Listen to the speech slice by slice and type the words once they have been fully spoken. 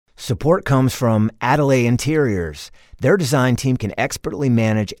Support comes from Adelaide Interiors. Their design team can expertly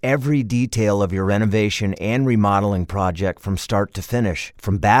manage every detail of your renovation and remodeling project from start to finish.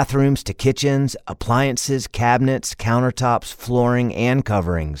 From bathrooms to kitchens, appliances, cabinets, countertops, flooring, and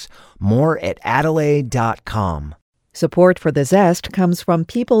coverings. More at Adelaide.com. Support for The Zest comes from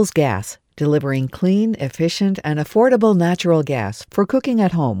Peoples Gas, delivering clean, efficient, and affordable natural gas for cooking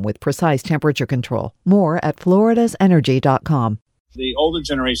at home with precise temperature control. More at floridasenergy.com. The older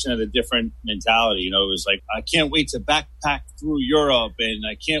generation had a different mentality. It was like, I can't wait to backpack through Europe and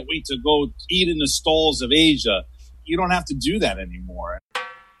I can't wait to go eat in the stalls of Asia. You don't have to do that anymore.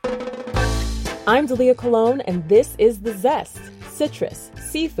 I'm Dalia Colon, and this is The Zest. Citrus,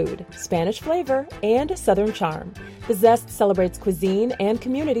 seafood, Spanish flavor, and Southern charm. The Zest celebrates cuisine and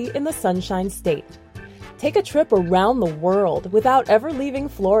community in the Sunshine State. Take a trip around the world without ever leaving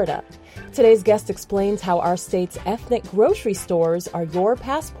Florida. Today's guest explains how our state's ethnic grocery stores are your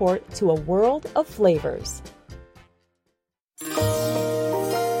passport to a world of flavors.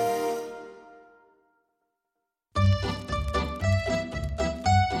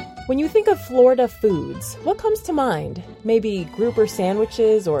 When you think of Florida foods, what comes to mind? Maybe grouper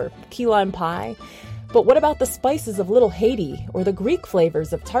sandwiches or key lime pie? But what about the spices of Little Haiti or the Greek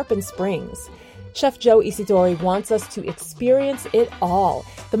flavors of Tarpon Springs? Chef Joe Isidori wants us to experience it all.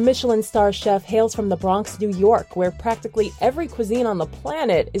 The Michelin star chef hails from the Bronx, New York, where practically every cuisine on the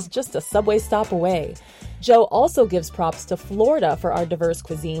planet is just a subway stop away. Joe also gives props to Florida for our diverse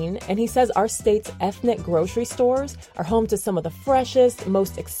cuisine, and he says our state's ethnic grocery stores are home to some of the freshest,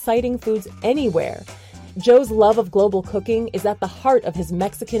 most exciting foods anywhere. Joe's love of global cooking is at the heart of his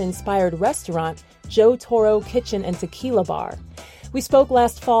Mexican-inspired restaurant, Joe Toro Kitchen and Tequila Bar. We spoke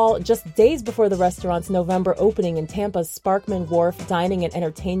last fall, just days before the restaurant's November opening in Tampa's Sparkman Wharf Dining and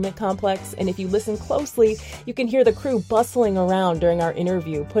Entertainment Complex, and if you listen closely, you can hear the crew bustling around during our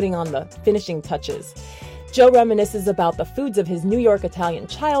interview, putting on the finishing touches. Joe reminisces about the foods of his New York Italian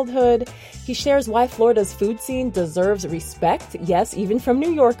childhood. He shares why Florida's food scene deserves respect, yes, even from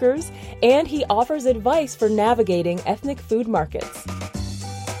New Yorkers, and he offers advice for navigating ethnic food markets.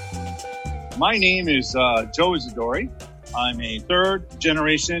 My name is Joe Isidori. I'm a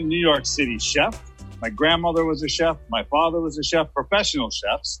third-generation New York City chef. My grandmother was a chef. My father was a chef, professional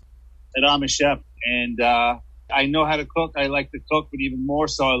chefs. And I'm a chef. And I know how to cook. I like to cook, but even more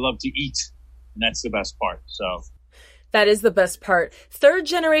so, I love to eat. And that's the best part. So that is the best part.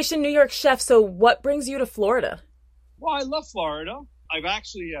 Third-generation New York chef. So what brings you to Florida? Well, I love Florida. I've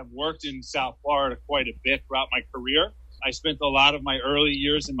actually worked in South Florida quite a bit throughout my career. I spent a lot of my early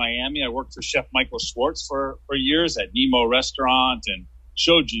years in Miami. I worked for Chef Michael Schwartz for years at Nemo Restaurant and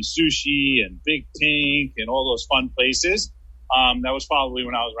Shoji Sushi and Big Tank and all those fun places. That was probably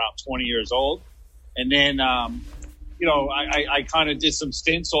when I was around 20 years old. And then, I kind of did some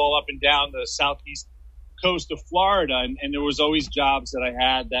stints all up and down the southeast coast of Florida. And there was always jobs that I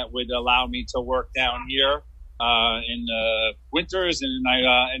had that would allow me to work down here in the winters. And then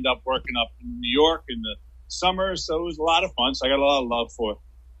I end up working up in New York in the summer, so it was a lot of fun. So I got a lot of love for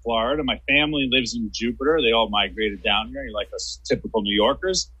Florida. My family lives in Jupiter. They all migrated down here, like us typical New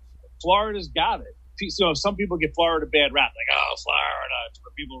Yorkers. Florida's got it. So some people get Florida bad rap, like, oh, Florida, it's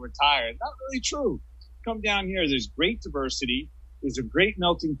where people retire. Not really true. Come down here, there's great diversity. There's a great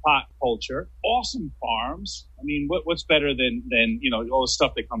melting pot culture, awesome farms. I mean, what's better than all the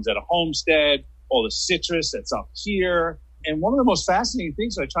stuff that comes out of Homestead, all the citrus that's up here. And one of the most fascinating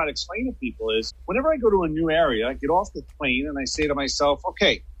things I try to explain to people is whenever I go to a new area, I get off the plane and I say to myself,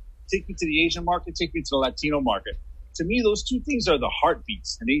 okay, take me to the Asian market, take me to the Latino market. To me, those two things are the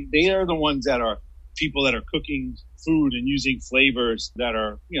heartbeats. And they are the ones that are people that are cooking food and using flavors that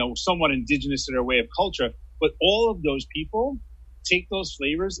are, somewhat indigenous to their way of culture. But all of those people take those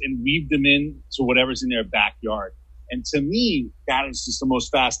flavors and weave them in to whatever's in their backyard. And to me, that is just the most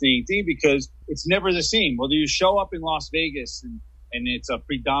fascinating thing because it's never the same. Whether you show up in Las Vegas and it's a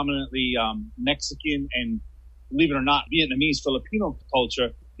predominantly Mexican and, believe it or not, Vietnamese, Filipino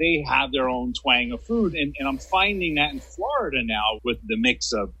culture, they have their own twang of food. And I'm finding that in Florida now with the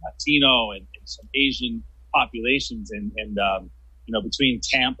mix of Latino and some Asian populations. And between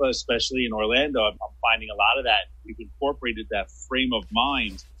Tampa, especially in Orlando, I'm finding a lot of that. We've incorporated that frame of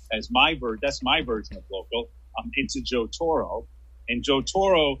mind as that's my version of local. Into Joe Toro. And Joe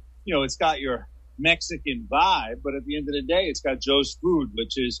Toro, it's got your Mexican vibe, but at the end of the day, it's got Joe's food,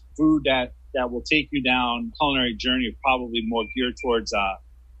 which is food that will take you down a culinary journey of probably more geared towards,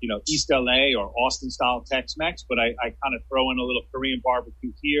 East LA or Austin style Tex-Mex. But I kind of throw in a little Korean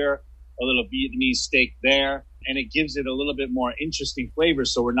barbecue here, a little Vietnamese steak there, and it gives it a little bit more interesting flavor.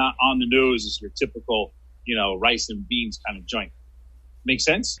 So we're not on the nose as your typical, rice and beans kind of joint. Make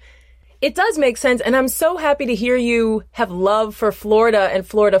sense? It does make sense. And I'm so happy to hear you have love for Florida and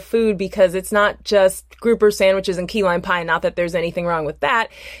Florida food, because it's not just grouper sandwiches and key lime pie. Not that there's anything wrong with that.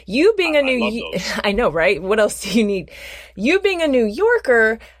 You being I know, right? What else do you need? You being a New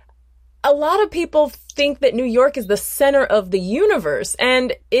Yorker, a lot of people think that New York is the center of the universe,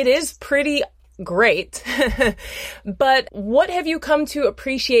 and it is pretty great. But what have you come to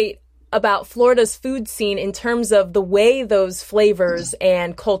appreciate about Florida's food scene in terms of the way those flavors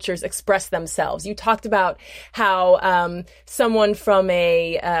and cultures express themselves? You talked about how someone from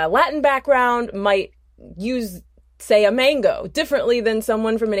a Latin background might use, say, a mango differently than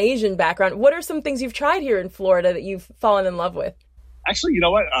someone from an Asian background. What are some things you've tried here in Florida that you've fallen in love with? Actually, you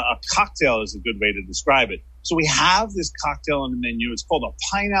know what? A cocktail is a good way to describe it. So we have this cocktail on the menu. It's called a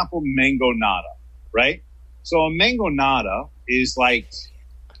pineapple mango nada, right? So a mango nada is like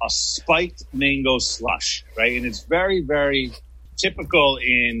a spiked mango slush, right? And it's very, very typical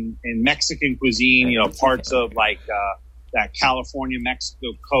in Mexican cuisine, you know, parts of like that California, Mexico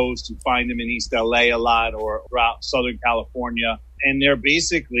coast. You find them in East LA a lot, or throughout Southern California. And they're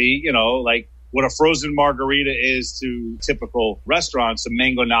basically, you know, like what a frozen margarita is to typical restaurants, a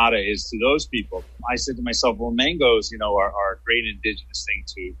mango nada is to those people. I said to myself, well, mangoes, you know, are a great indigenous thing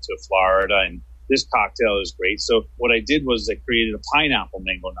to Florida, and this cocktail is great. So what I did was I created a pineapple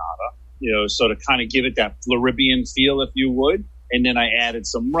mango nada, you know, so to kind of give it that Floridian feel, if you would. And then I added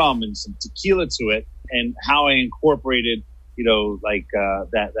some rum and some tequila to it. And how I incorporated, you know, like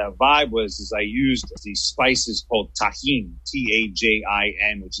that vibe is I used these spices called tajin,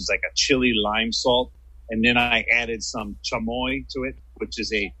 Tajin, which is like a chili lime salt. And then I added some chamoy to it, which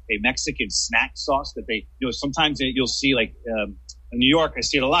is a Mexican snack sauce that they, you know, sometimes you'll see like in New York, I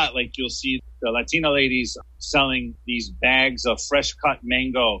see it a lot. Like you'll see the Latina ladies selling these bags of fresh cut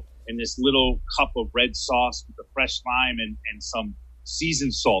mango in this little cup of red sauce with the fresh lime and some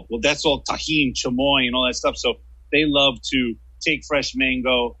seasoned salt. Well, that's all tajin, chamoy, and all that stuff. So they love to take fresh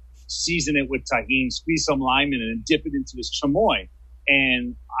mango, season it with tajin, squeeze some lime in it, and dip it into this chamoy.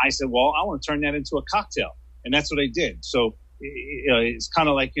 And I said, well, I want to turn that into a cocktail. And that's what I did. So it's kind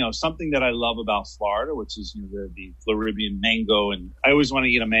of like, you know, something that I love about Florida, which is, you know, the Floridian mango. And I always want to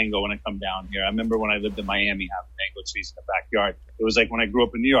eat a mango when I come down here. I remember when I lived in Miami, having mango trees in the backyard. It was like when I grew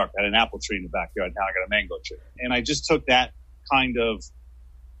up in New York, I had an apple tree in the backyard. Now I got a mango tree. And I just took that kind of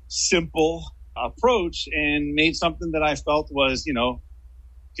simple approach and made something that I felt was, you know,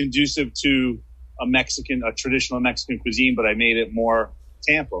 conducive to a traditional Mexican cuisine, but I made it more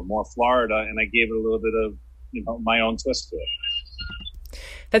Tampa, more Florida, and I gave it a little bit of, you know, my own twist to it.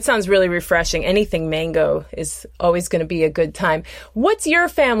 That sounds really refreshing. Anything mango is always going to be a good time. What's your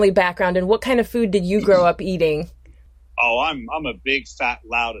family background, and what kind of food did you grow up eating? Oh, I'm a big, fat,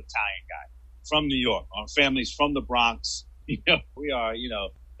 loud Italian guy from New York. Our family's from the Bronx. You know, we are, you know,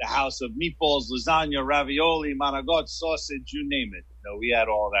 the house of meatballs, lasagna, ravioli, managot, sausage, you name it. You know, we had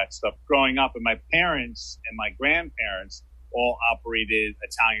all that stuff growing up, and my parents and my grandparents all operated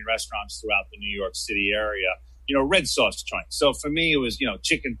Italian restaurants throughout the New York City area, you know, red sauce joints. So for me, it was, you know,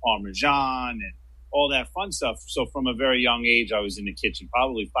 chicken parmesan and all that fun stuff. So from a very young age, I was in the kitchen,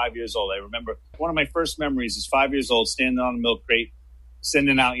 probably 5 years old. I remember one of my first memories is 5 years old, standing on a milk crate,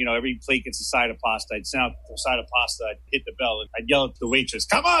 sending out, you know, every plate gets a side of pasta. I'd send out a side of pasta. I'd hit the bell and I'd yell at the waitress,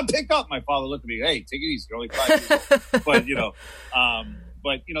 "Come on, pick up." My father looked at me, "Hey, take it easy. You're only 5 years old." But,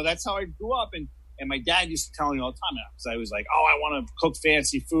 you know, that's how I grew up. And my dad used to tell me all the time, because I was like, "Oh, I want to cook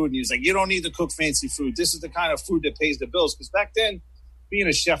fancy food." And he was like, "You don't need to cook fancy food. This is the kind of food that pays the bills." Because back then, being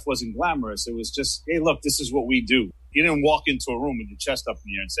a chef wasn't glamorous. It was just, hey, look, this is what we do. You didn't walk into a room with your chest up in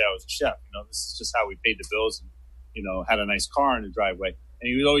the air and say, "I was a chef." You know, this is just how we paid the bills and, you know, had a nice car in the driveway. And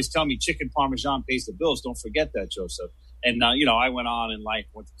he would always tell me, chicken parmesan pays the bills. Don't forget that, Joseph. And, you know, I went on in life,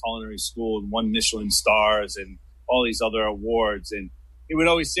 went to culinary school and won Michelin stars and all these other awards. And he would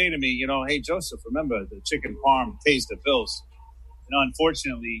always say to me, you know, "Hey, Joseph, remember, the chicken parm pays the bills." You know,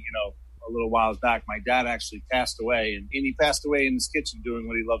 unfortunately, you know, a little while back, my dad actually passed away. And he passed away in his kitchen doing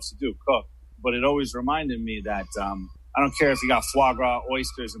what he loves to do, cook. But it always reminded me that I don't care if you got foie gras,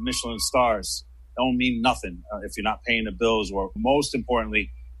 oysters, and Michelin stars. Don't mean nothing if you're not paying the bills, or most importantly,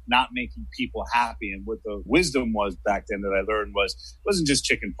 not making people happy. And what the wisdom was back then that I learned was, it wasn't just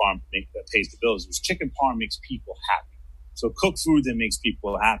chicken parm that pays the bills. It was chicken parm makes people happy. So cook food that makes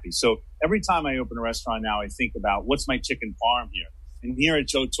people happy. So every time I open a restaurant now, I think about what's my chicken parm here. And here at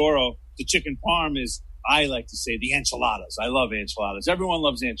Joe Toro, the chicken parm is, I like to say, the enchiladas. I love enchiladas. Everyone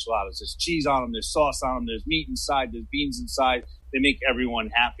loves enchiladas. There's cheese on them. There's sauce on them. There's meat inside. There's beans inside. They make everyone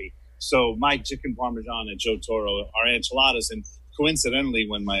happy. So my chicken parmesan at Joe Toro are enchiladas. And of coincidentally,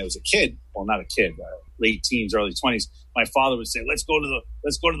 when I was a kid, well, not a kid, late teens, early 20s, my father would say, let's go to the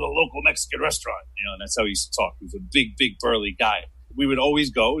local Mexican restaurant. And that's how he used to talk. He was a big, big, burly guy. We would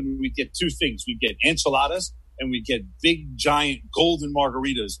always go and we'd get two things. We'd get enchiladas and we'd get big, giant golden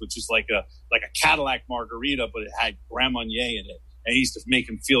margaritas, which is like a Cadillac margarita, but it had Grand Marnier in it. And he used to make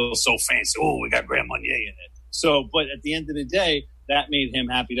him feel so fancy. Oh, we got Grand Marnier in it. So, but at the end of the day, that made him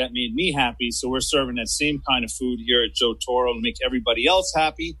happy. That made me happy. So we're serving that same kind of food here at Joe Toro to make everybody else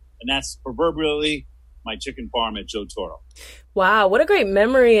happy. And that's proverbially my chicken parm at Joe Toro. Wow, what a great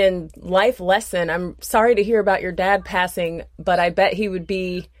memory and life lesson. I'm sorry to hear about your dad passing, but I bet he would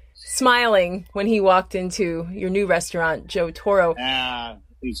be smiling when he walked into your new restaurant, Joe Toro.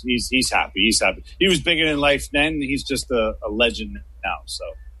 He's happy. He's happy. He was bigger than life then. He's just a legend now.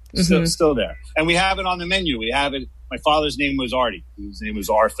 So still there. And we have it on the menu. We have it. My father's name was Artie. His name was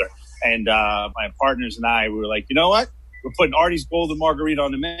Arthur. And my partners and I, we were like, you know what? We're putting Artie's Golden Margarita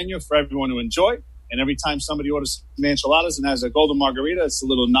on the menu for everyone to enjoy. And every time somebody orders some enchiladas and has a golden margarita, it's a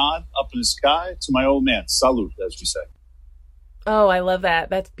little nod up in the sky to my old man. Salute, as we say. Oh, I love that.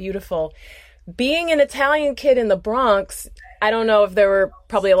 That's beautiful. Being an Italian kid in the Bronx, I don't know if there were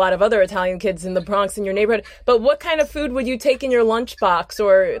probably a lot of other Italian kids in the Bronx in your neighborhood, but what kind of food would you take in your lunchbox?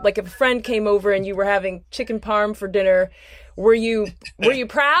 Or like if a friend came over and you were having chicken parm for dinner, were you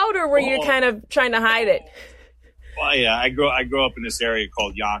proud or were you kind of trying to hide it? Well, yeah, I grew up in this area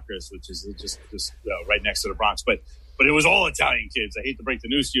called Yonkers, which is just right next to the Bronx. But it was all Italian kids. I hate to break the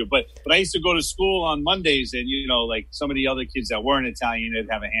news to you, but I used to go to school on Mondays, and like some of the other kids that weren't Italian,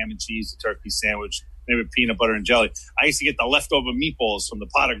 they'd have a ham and cheese, a turkey sandwich, maybe peanut butter and jelly. I used to get the leftover meatballs from the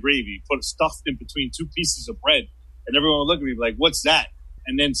pot of gravy, put stuffed in between two pieces of bread, and everyone would look at me like, "What's that?"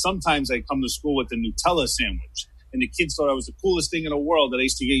 And then sometimes I'd come to school with the Nutella sandwich, and the kids thought I was the coolest thing in the world that I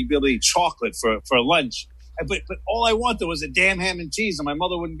used to be able to eat chocolate for lunch. But all I wanted was a damn ham and cheese, and my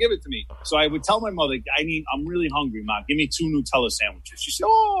mother wouldn't give it to me. So I would tell my mother, I'm really hungry, Mom. Give me 2 Nutella sandwiches. She said,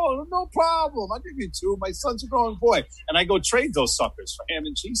 oh, no problem. I'll give you 2. My son's a growing boy. And I go trade those suckers for ham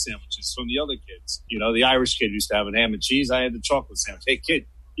and cheese sandwiches from the other kids. The Irish kid used to have a ham and cheese. I had the chocolate sandwich. Hey, kid,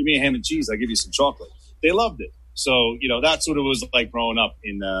 give me a ham and cheese. I'll give you some chocolate. They loved it. So, that's what it was like growing up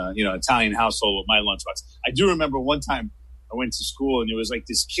in, Italian household with my lunchbox. I do remember one time I went to school and there was like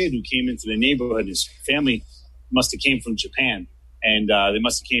this kid who came into the neighborhood. His family must have came from Japan and they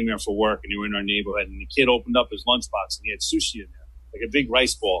must have came here for work and they were in our neighborhood. And the kid opened up his lunchbox and he had sushi in there, like a big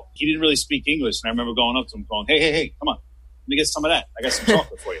rice ball. He didn't really speak English. And I remember going up to him going, hey, come on, let me get some of that. I got some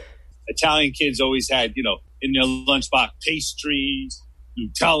chocolate for you. Italian kids always had, in their lunchbox, pastries,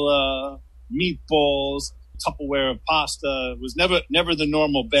 Nutella, meatballs, Tupperware of pasta. It was never the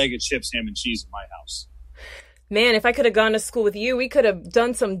normal bag of chips, ham and cheese in my house. Man, if I could have gone to school with you, we could have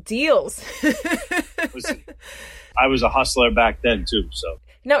done some deals. Listen, I was a hustler back then too. So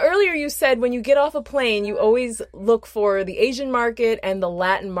now, earlier you said when you get off a plane, you always look for the Asian market and the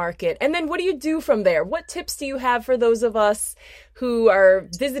Latin market. And then what do you do from there? What tips do you have for those of us who are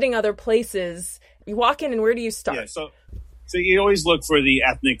visiting other places? You walk in and where do you start? Yeah, so you always look for the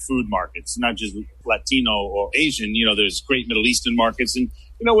ethnic food markets, not just Latino or Asian. There's great Middle Eastern markets and,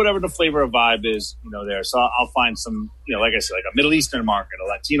 whatever the flavor of vibe is, there. So I'll find some, like I said, like a Middle Eastern market, a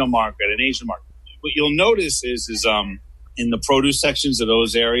Latino market, an Asian market. What you'll notice is in the produce sections of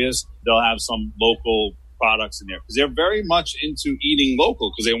those areas, they'll have some local products in there because they're very much into eating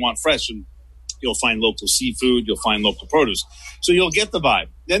local because they want fresh. And you'll find local seafood, you'll find local produce. So you'll get the vibe.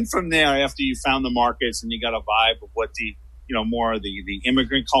 Then from there, after you found the markets and you got a vibe of what the more of the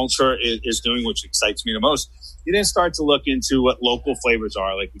immigrant culture is doing, which excites me the most, you then start to look into what local flavors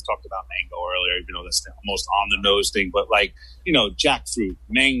are. Like we talked about mango earlier, even though that's the most on the nose thing, but like, jackfruit,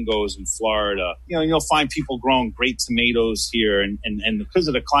 mangoes in Florida, you'll find people growing great tomatoes here. And because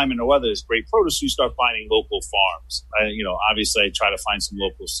of the climate and the weather, there's great produce. You start finding local farms. Obviously I try to find some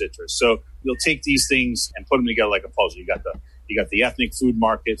local citrus. So you'll take these things and put them together like a puzzle. You got the ethnic food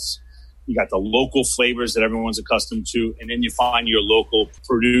markets. You got the local flavors that everyone's accustomed to, and then you find your local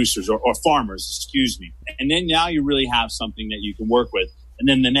producers or farmers, And then now you really have something that you can work with. And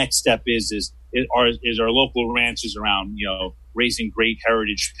then the next step is our local ranches around, raising great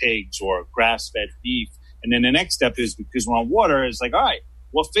heritage pigs or grass-fed beef. And then the next step is, because we're on water, is like, all right,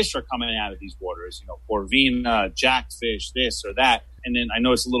 what fish are coming out of these waters? Corvina, jackfish, this or that. And then I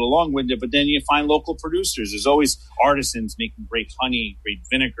know it's a little long-winded, but then you find local producers. There's always artisans making great honey, great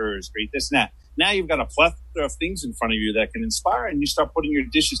vinegars, great this and that. Now you've got a plethora of things in front of you that can inspire, and you start putting your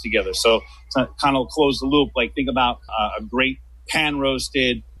dishes together. So to kind of close the loop, like think about a great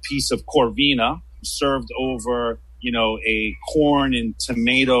pan-roasted piece of Corvina served over a corn and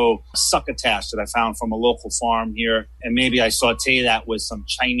tomato succotash that I found from a local farm here. And maybe I saute that with some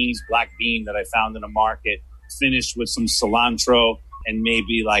Chinese black bean that I found in a market, finished with some cilantro and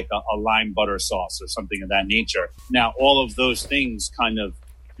maybe like a lime butter sauce or something of that nature. Now, all of those things kind of,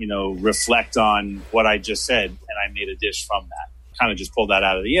 reflect on what I just said, and I made a dish from that. Kind of just pulled that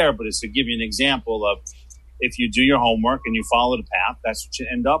out of the air, but it's to give you an example of if you do your homework and you follow the path, that's what you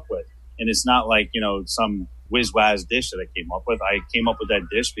end up with. And it's not like, some whiz-waz dish that I came up with. I came up with that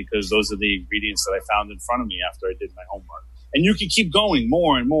dish because those are the ingredients that I found in front of me after I did my homework. And you can keep going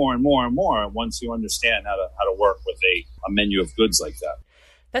more and more and more and more once you understand how to work with a menu of goods like that.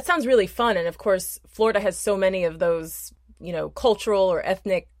 That sounds really fun. And of course, Florida has so many of those, cultural or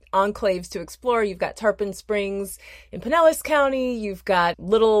ethnic enclaves to explore. You've got Tarpon Springs in Pinellas County. You've got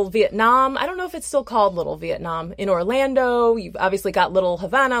Little Vietnam. I don't know if it's still called Little Vietnam in Orlando. You've obviously got Little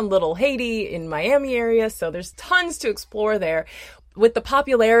Havana and Little Haiti in Miami area. So there's tons to explore there. With the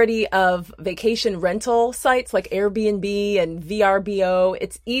popularity of vacation rental sites like Airbnb and VRBO,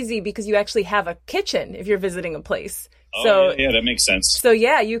 it's easy because you actually have a kitchen if you're visiting a place. Oh, yeah, that makes sense. So,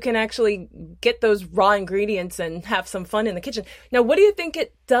 yeah, you can actually get those raw ingredients and have some fun in the kitchen. Now, what do you think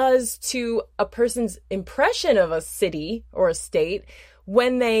it does to a person's impression of a city or a state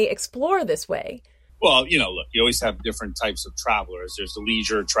when they explore this way? Well, look, you always have different types of travelers. There's the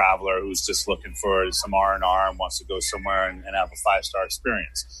leisure traveler who's just looking for some R&R and wants to go somewhere and have a 5-star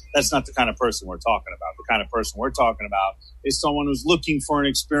experience. That's not the kind of person we're talking about. The kind of person we're talking about is someone who's looking for an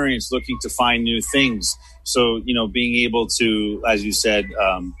experience, looking to find new things. So, being able to, as you said,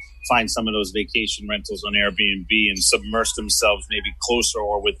 find some of those vacation rentals on Airbnb and submerge themselves maybe closer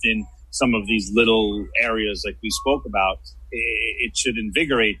or within some of these little areas like we spoke about, it should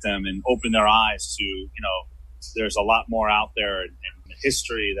invigorate them and open their eyes to, there's a lot more out there and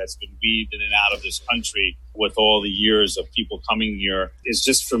history that's been weaved in and out of this country with all the years of people coming here. It's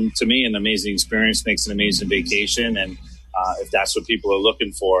just, to me, an amazing experience, makes an amazing vacation. And if that's what people are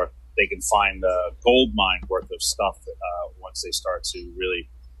looking for, they can find a gold mine worth of stuff once they start to really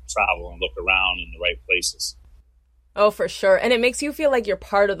travel and look around in the right places. Oh, for sure. And it makes you feel like you're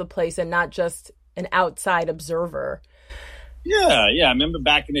part of the place and not just an outside observer. Yeah. I remember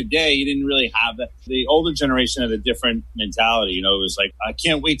back in the day, you didn't really have that. The older generation had a different mentality. It was like, I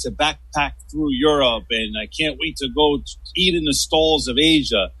can't wait to backpack through Europe and I can't wait to go eat in the stalls of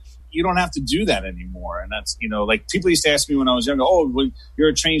Asia. You don't have to do that anymore. And that's, like people used to ask me when I was younger, when you're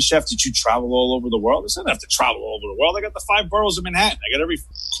a trained chef, did you travel all over the world? I said, I don't have to travel all over the world. I got the 5 boroughs of Manhattan. I got every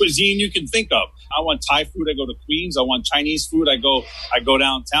cuisine you can think of. I want Thai food, I go to Queens. I want Chinese food, I go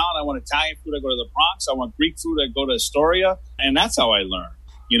downtown. I want Italian food, I go to the Bronx. I want Greek food, I go to Astoria. And that's how I learn.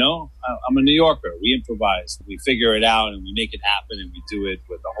 I'm a New Yorker. We improvise. We figure it out and we make it happen and we do it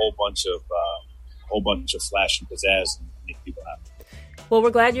with a whole bunch of flash and pizzazz and make people happy. Well, we're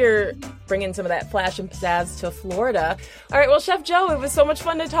glad you're bringing some of that flash and pizzazz to Florida. All right, well, Chef Joe, it was so much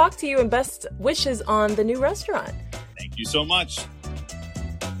fun to talk to you, and best wishes on the new restaurant. Thank you so much.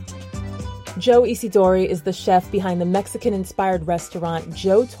 Joe Isidori is the chef behind the Mexican-inspired restaurant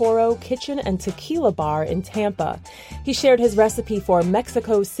Joe Toro Kitchen and Tequila Bar in Tampa. He shared his recipe for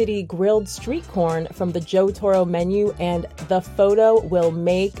Mexico City grilled street corn from the Joe Toro menu, and the photo will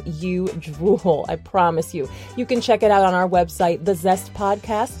make you drool, I promise you. You can check it out on our website,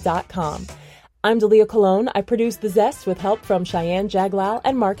 thezestpodcast.com. I'm Dalia Colon. I produce The Zest with help from Cheyenne Jaglal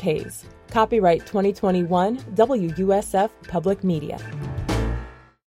and Mark Hayes. Copyright 2021, WUSF Public Media.